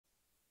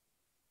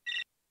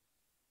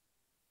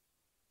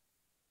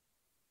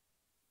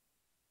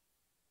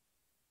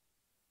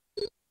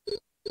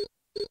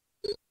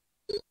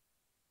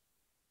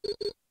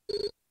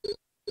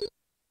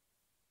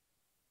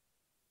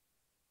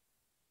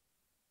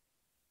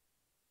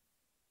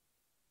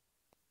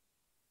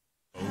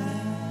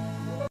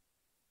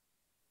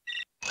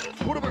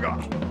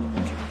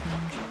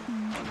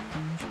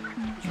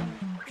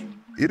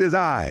It is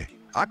I,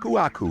 Aku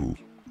Aku.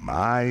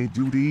 My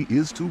duty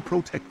is to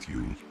protect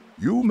you.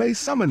 You may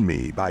summon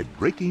me by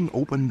breaking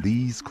open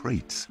these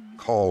crates.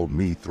 Call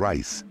me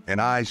thrice, and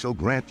I shall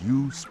grant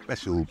you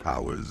special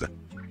powers.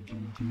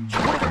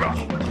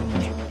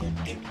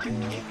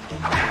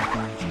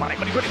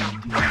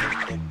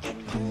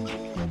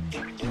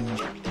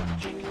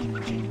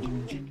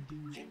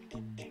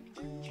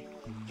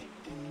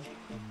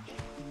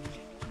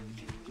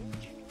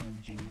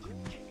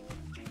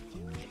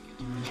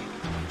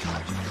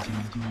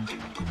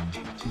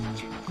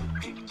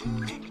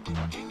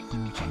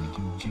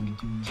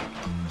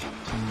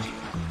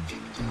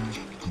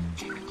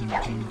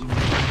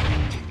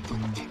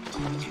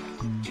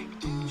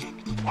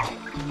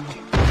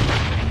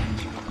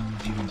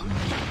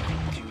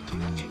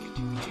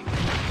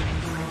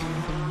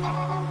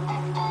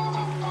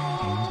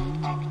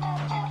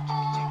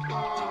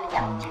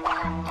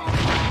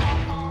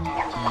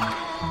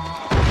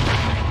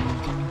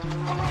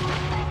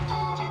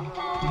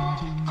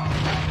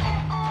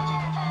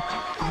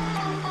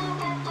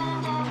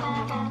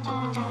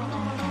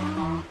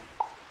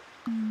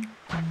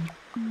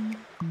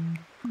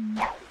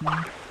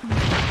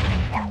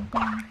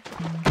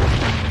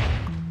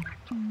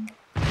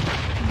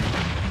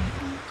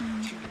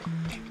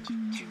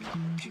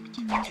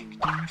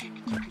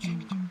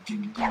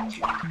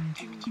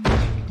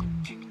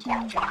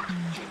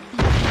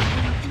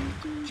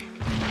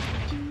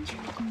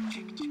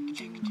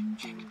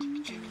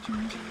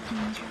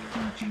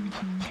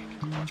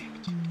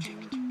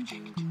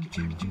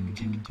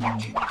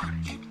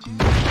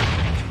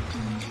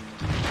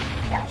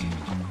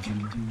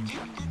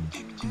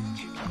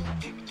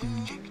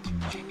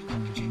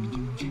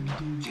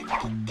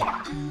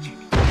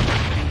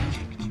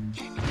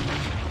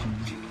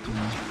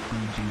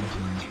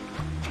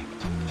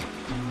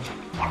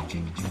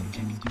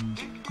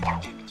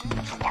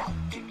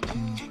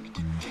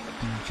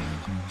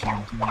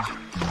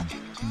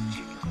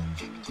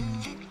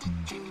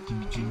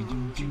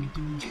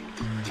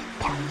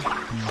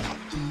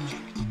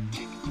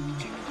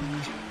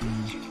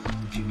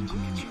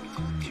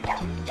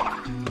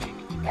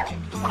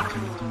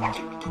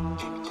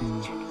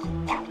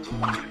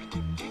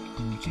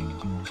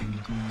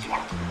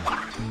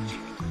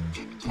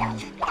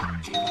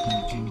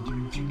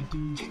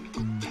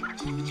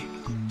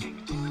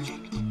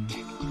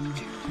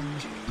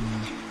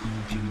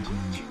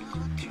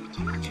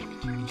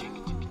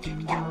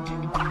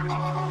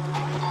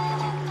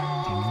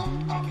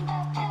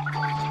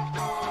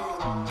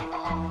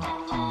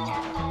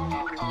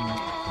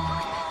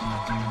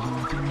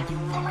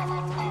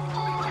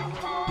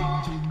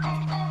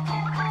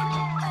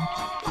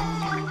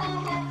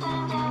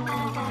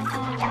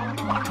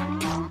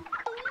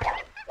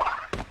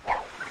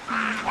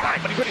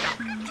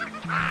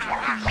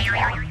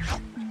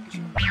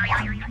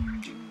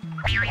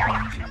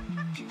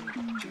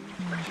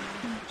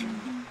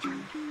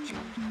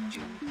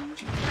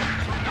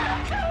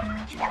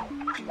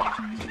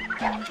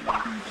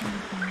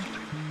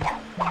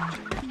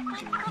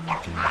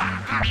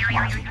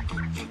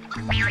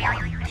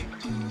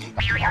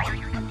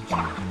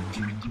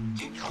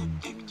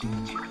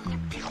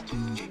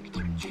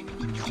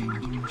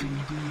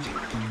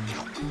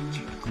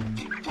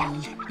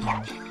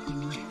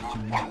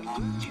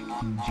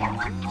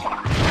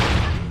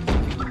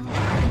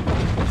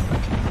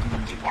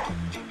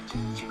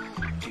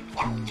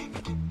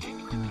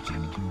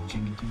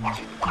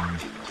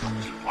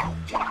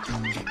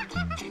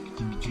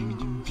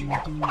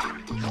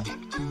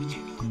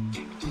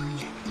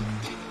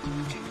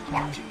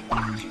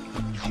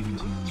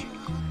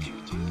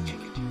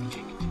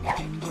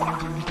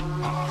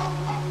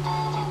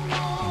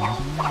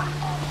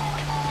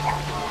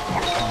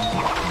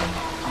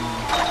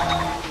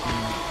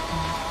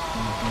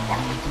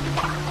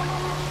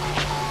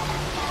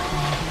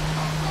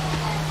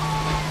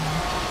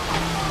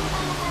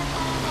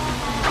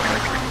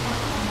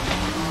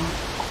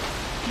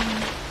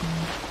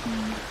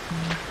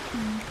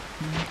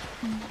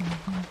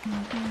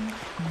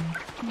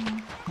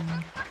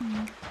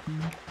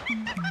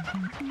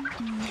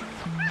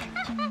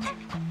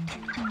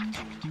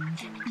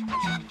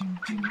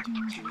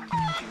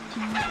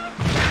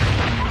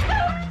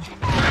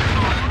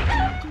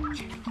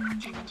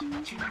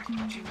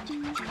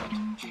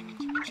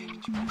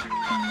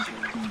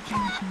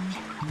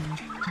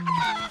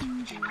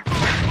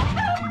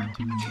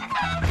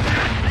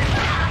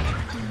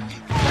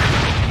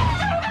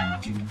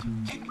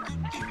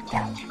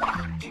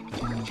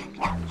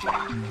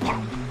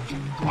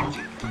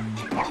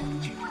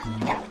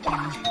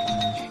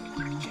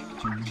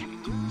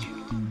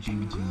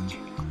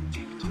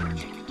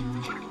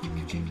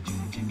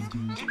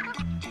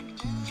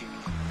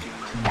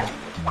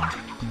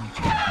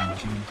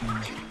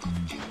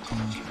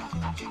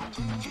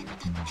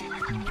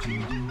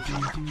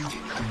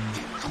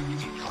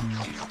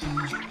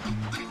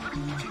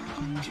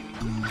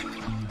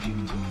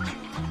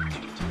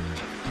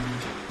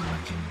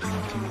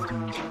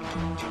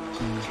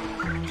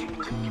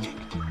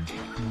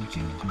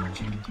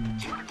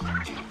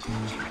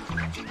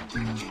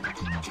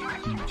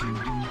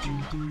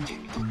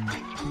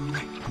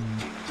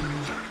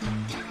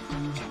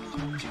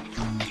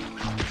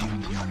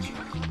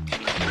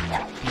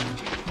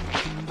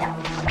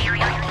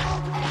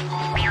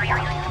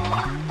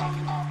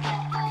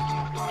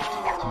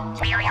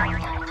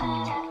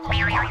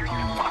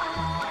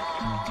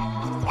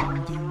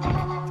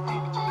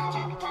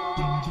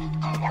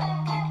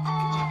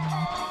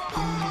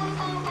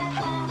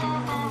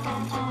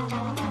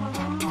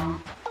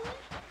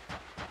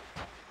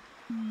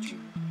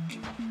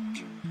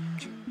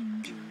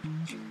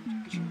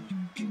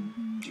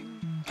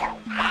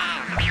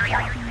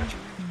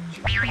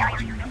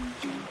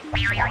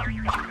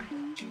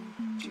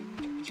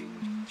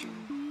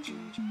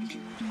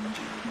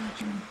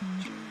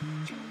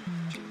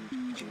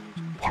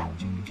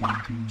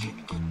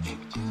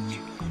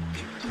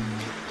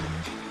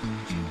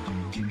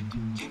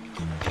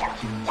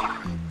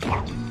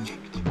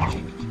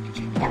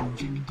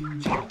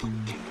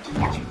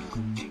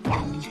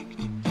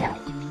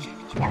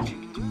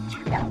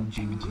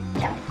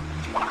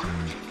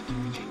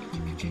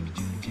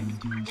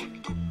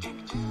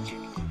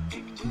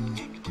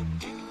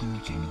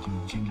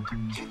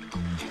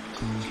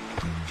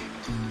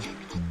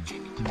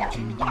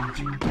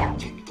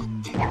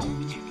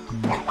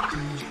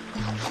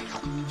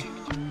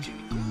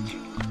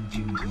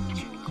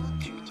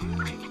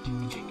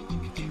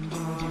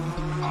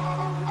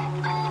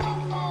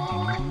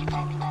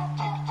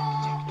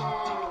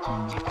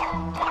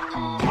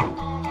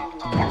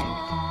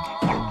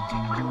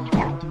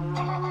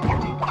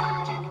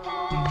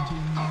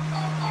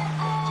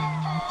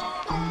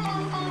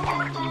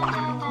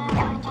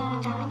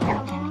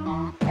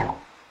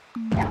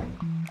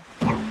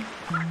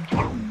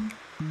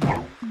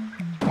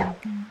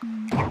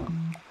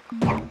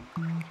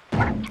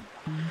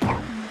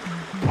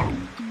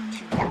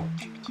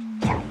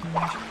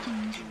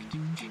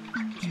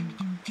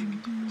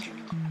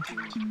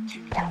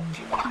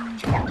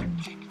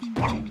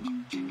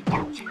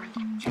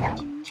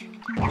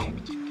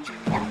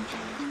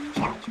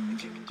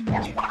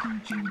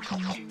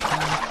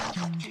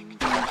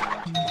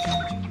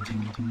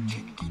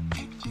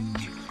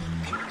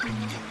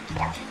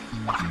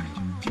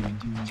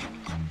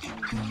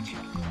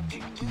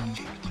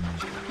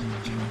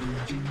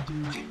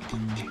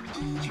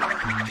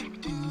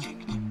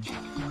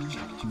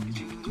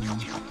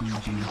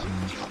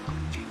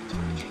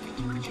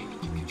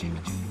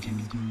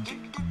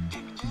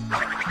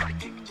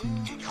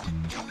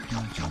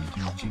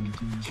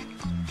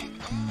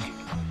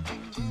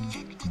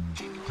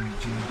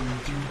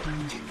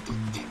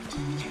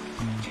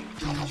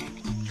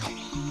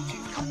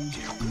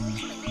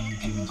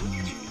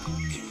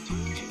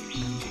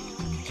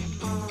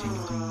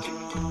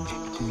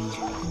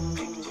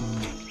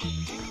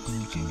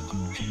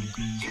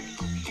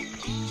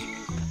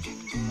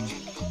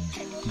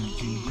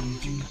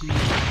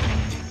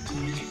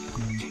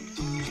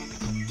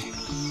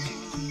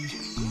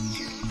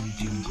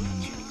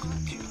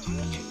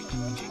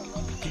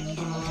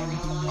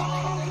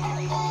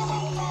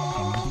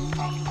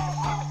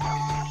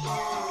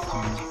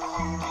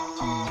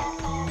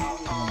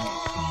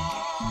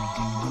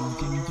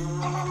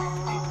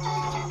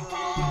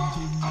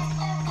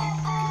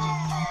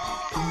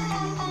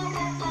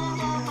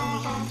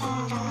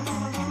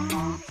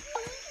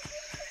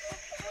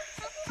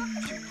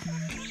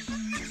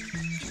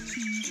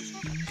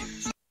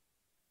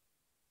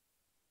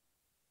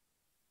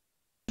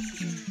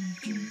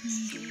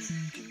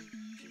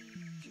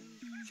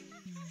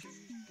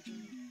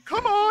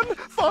 Come on,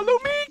 follow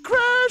me,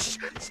 Crash!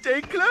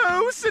 Stay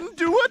close and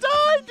do what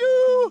I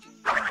do!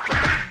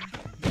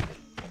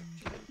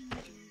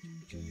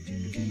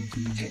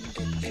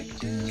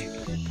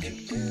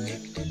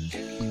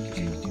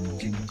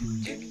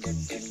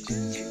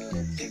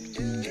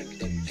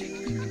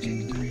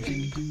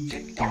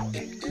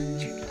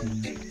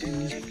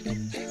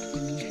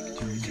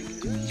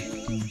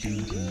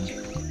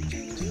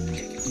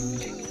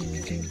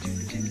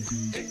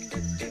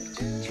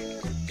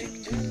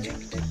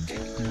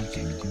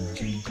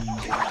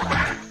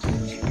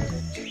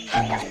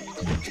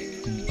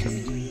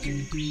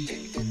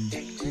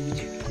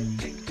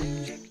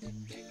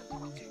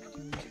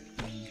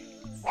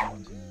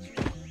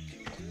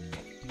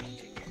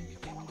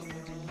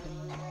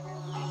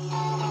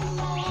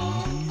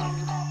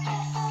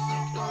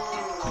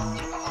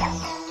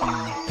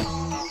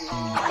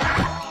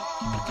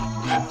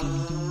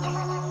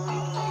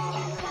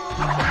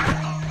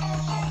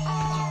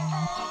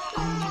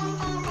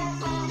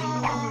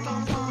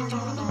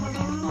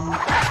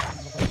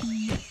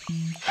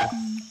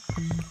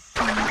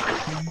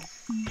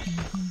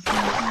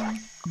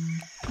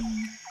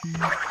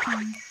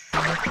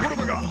 What have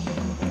I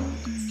got?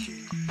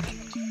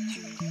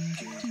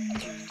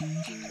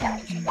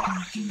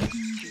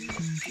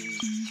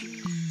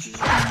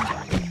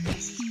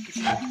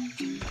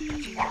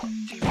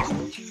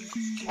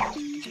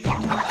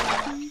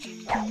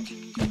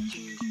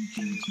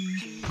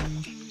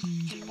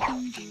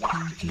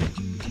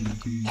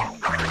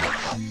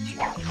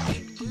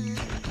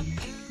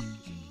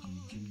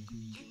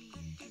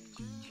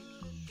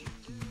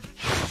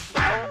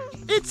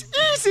 It's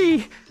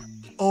easy!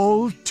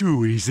 All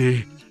too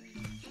easy.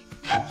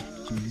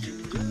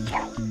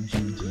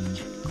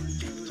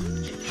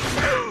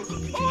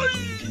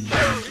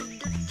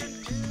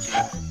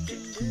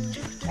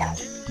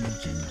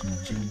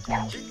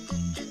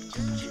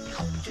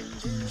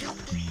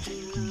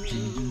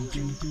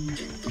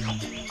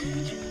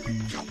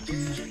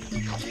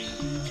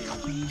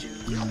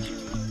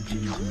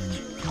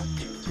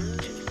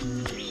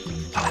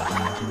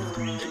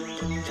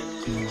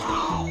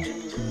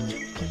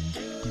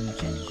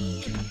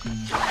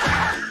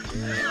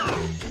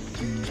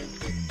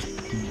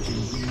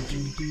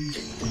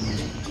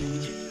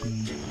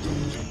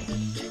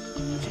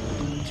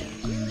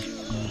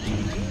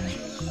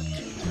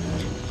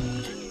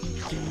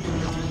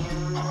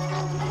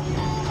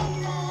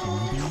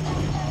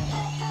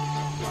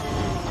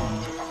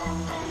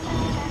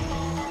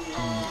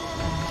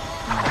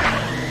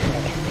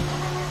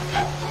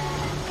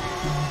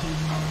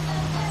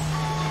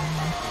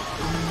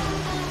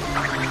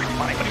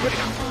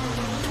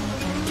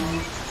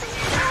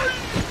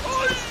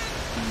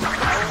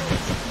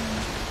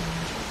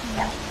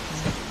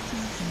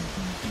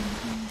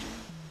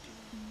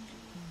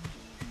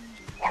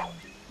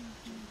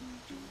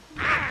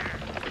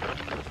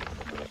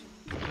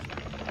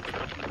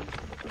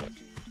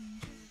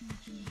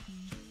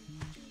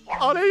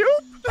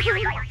 Alley-oop!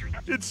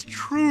 It's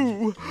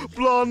true.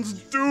 Blondes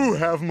do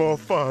have more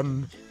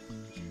fun.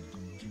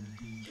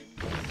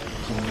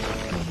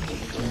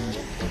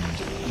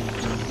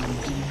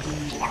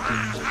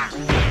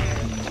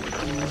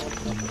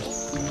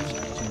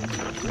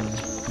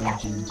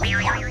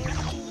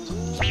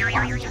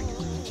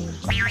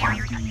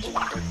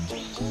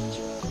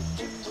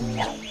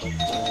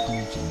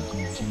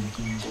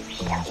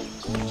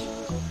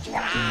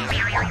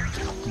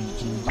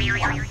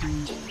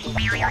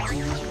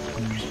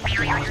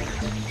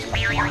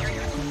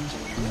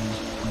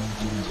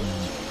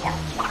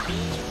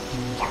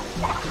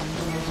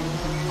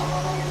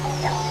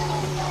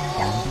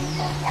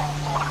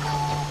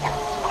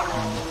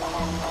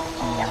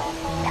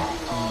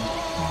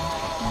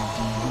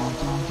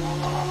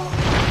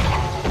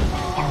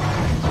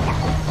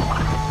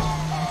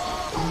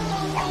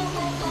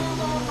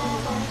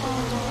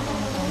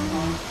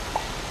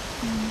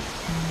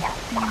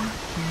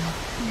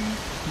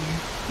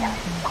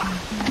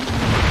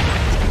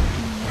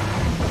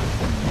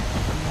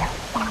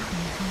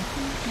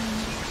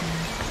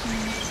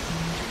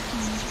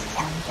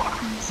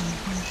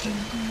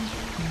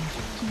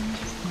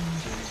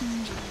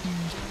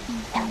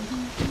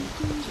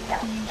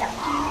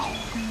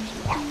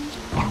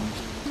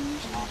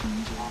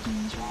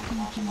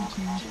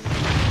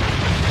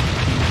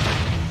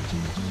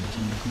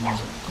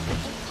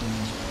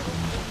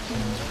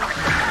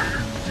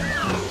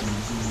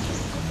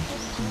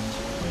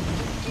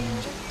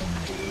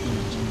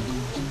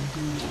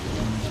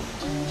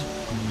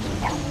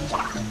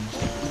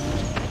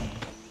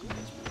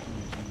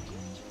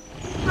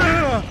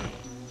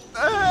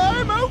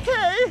 I'm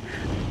okay.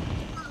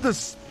 The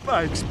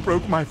spikes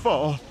broke my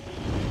fall.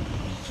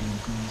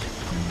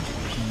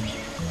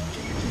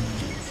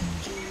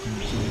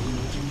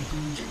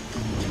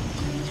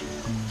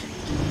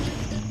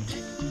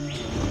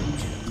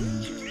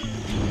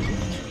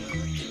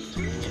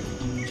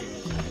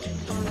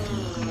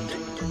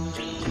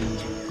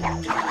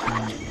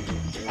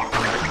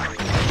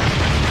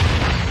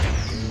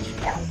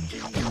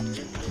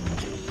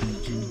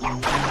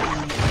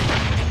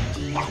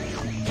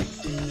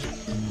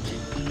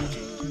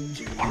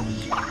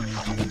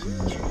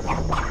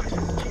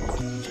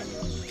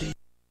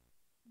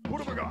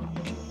 What have I got?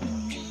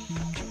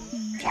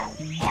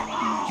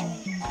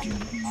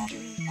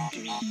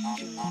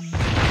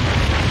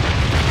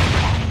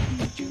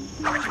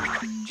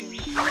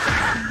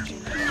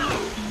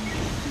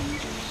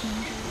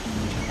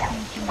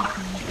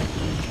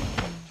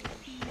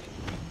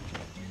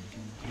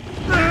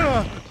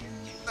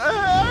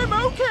 I'm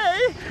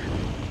okay.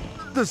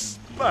 The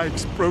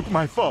spikes broke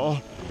my fall.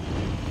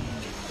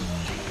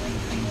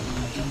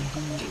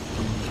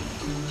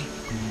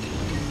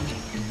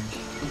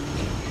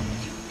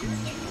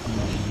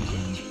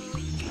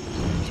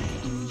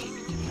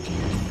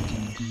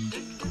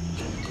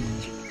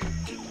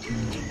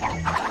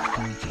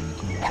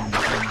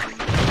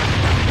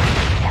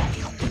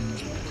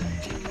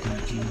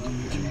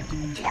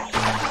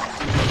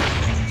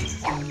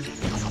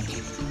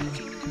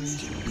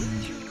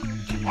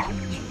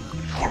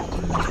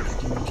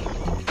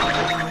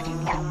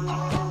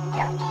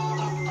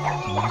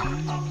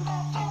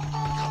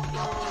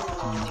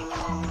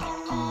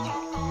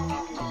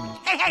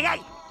 Hey!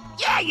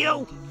 Yeah,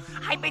 you!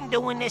 I've been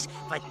doing this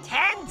for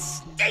 10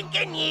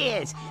 stinking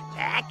years.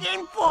 Back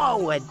and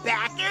forward,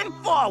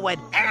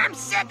 and I'm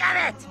sick of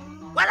it!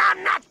 Well,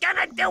 I'm not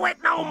gonna do it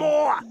no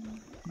more!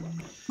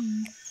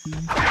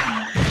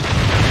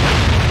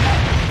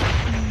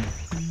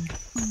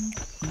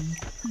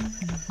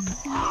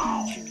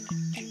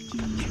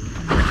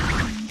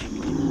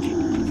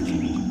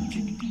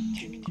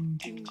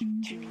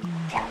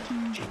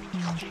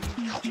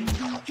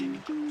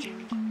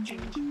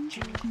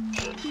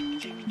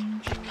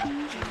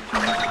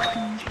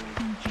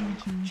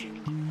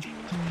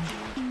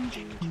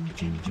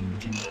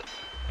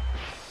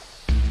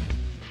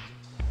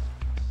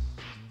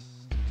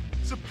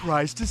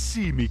 Surprised to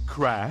see me,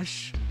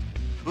 Crash?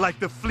 Like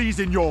the fleas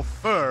in your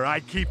fur, I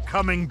keep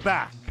coming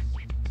back.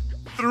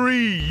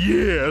 3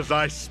 years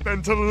I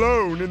spent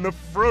alone in the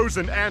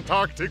frozen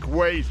Antarctic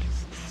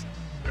wastes.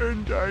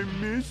 And I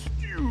missed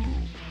you.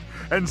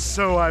 And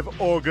so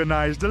I've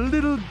organized a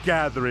little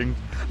gathering,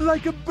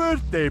 like a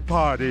birthday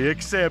party,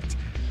 except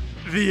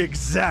the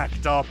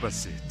exact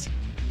opposite.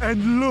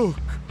 And look,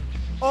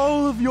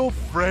 all of your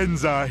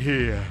friends are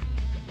here.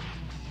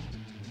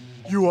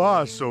 You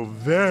are so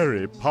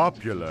very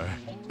popular.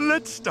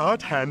 Let's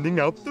start handing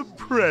out the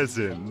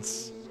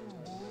presents.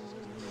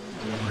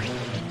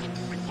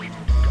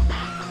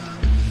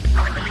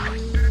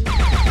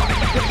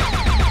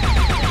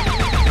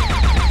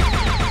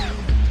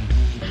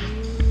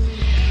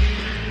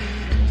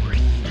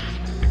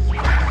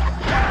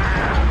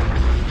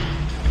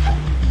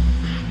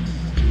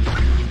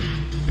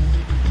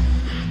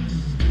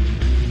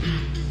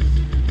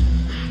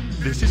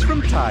 This is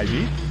from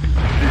Tiny.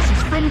 This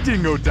is from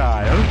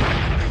Dingodile.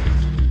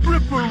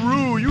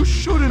 Ripperoo, you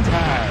shouldn't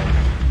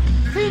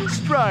have.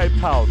 Pinstripe,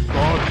 how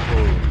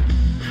thoughtful.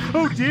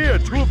 Oh dear,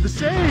 two of the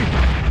same.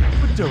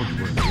 But don't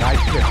worry, I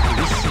kept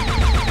the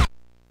receipt.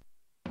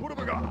 What have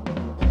I got?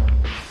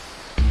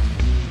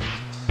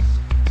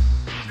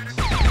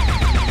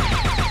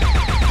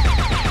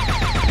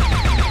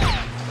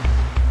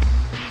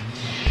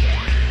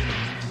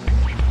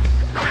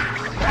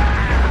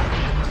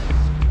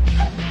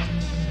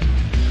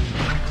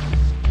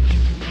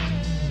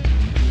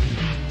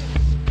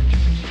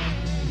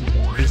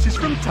 This is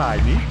from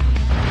Tiny.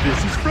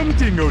 This is from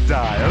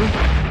Dingodile.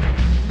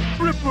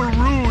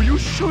 Ripperoo, you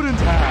shouldn't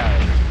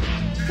have.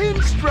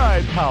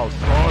 Pinstripe, how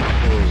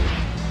thoughtful.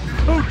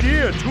 Oh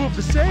dear, two of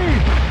the same.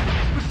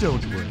 But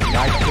don't worry,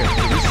 I kept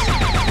the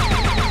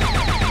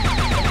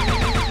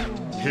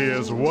receipt.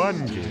 Here's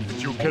one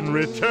gift you can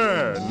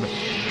return.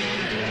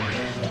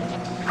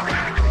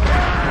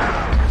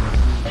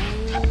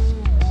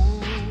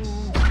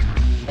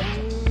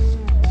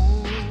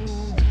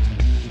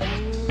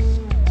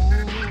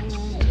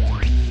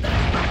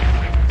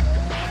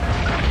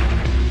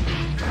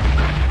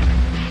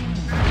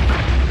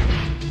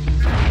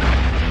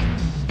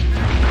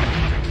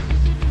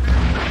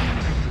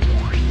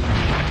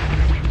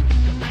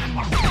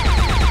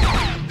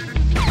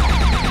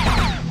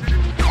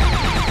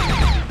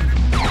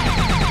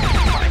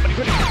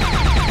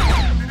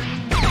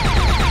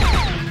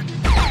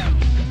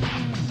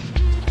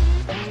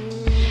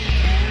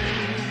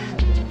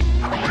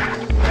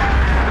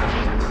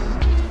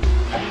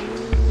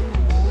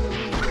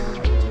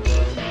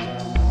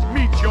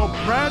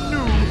 Brand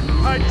new,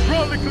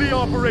 hydraulically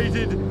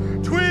operated,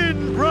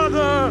 twin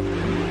brother,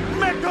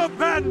 Mecha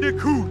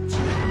Bandicoot!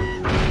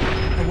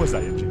 How was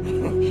I,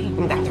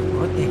 Jimmy? Dr.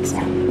 Cortex,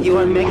 you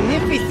are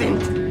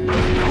magnificent!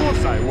 Of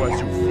course I was,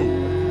 you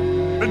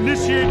fool!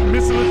 Initiate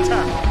missile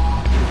attack!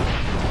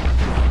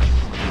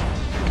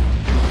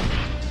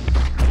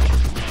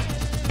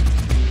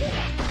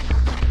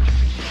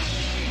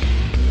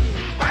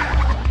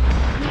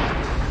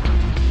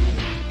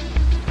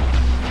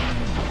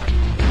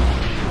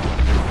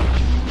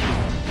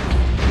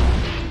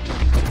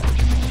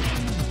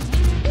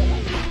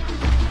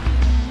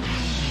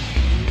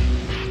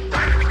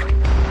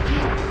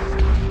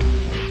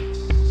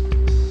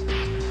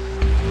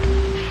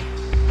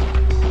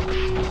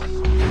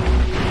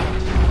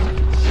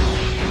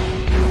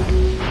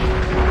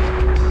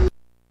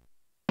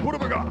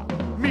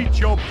 Meet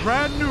your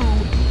brand new,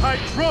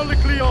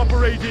 hydraulically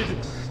operated,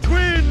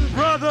 twin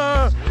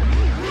brother,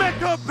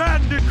 Mecha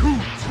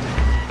Bandicoot!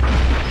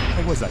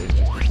 How was I,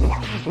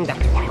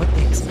 Dr.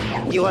 Cortex,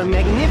 you are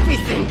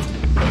magnificent!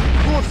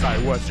 Of course I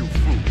was, you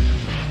fool!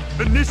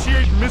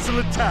 Initiate missile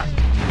attack!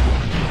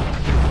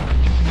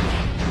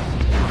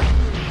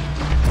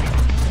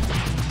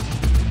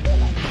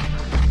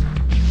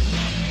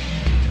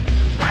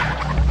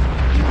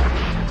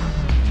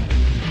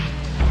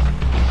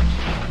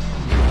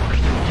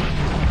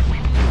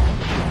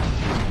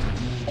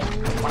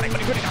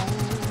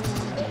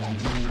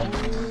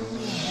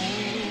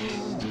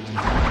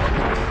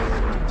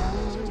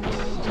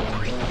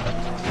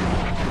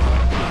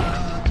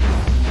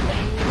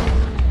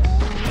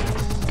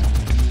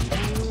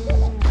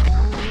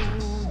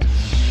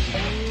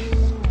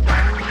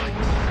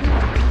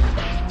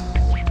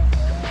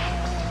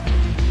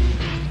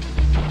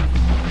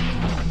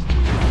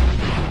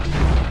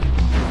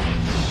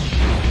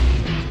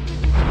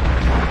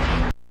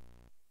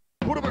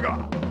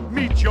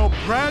 Meet your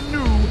brand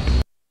new...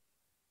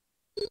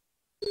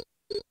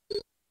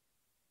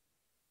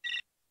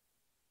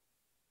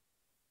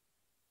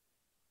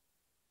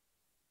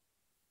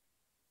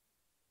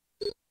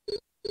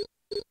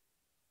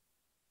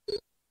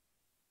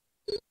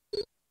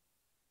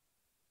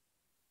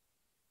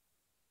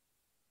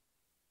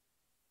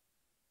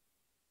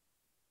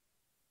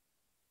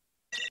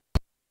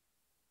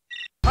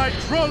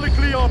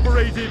 hydraulically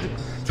operated,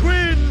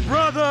 twin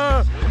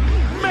brother,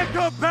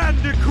 Mecha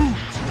Bandicoot!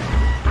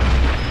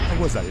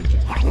 How was I,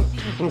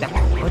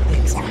 Dr.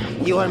 Cortex,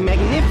 you are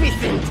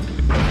magnificent!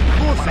 Of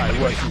course I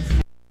was, you fool!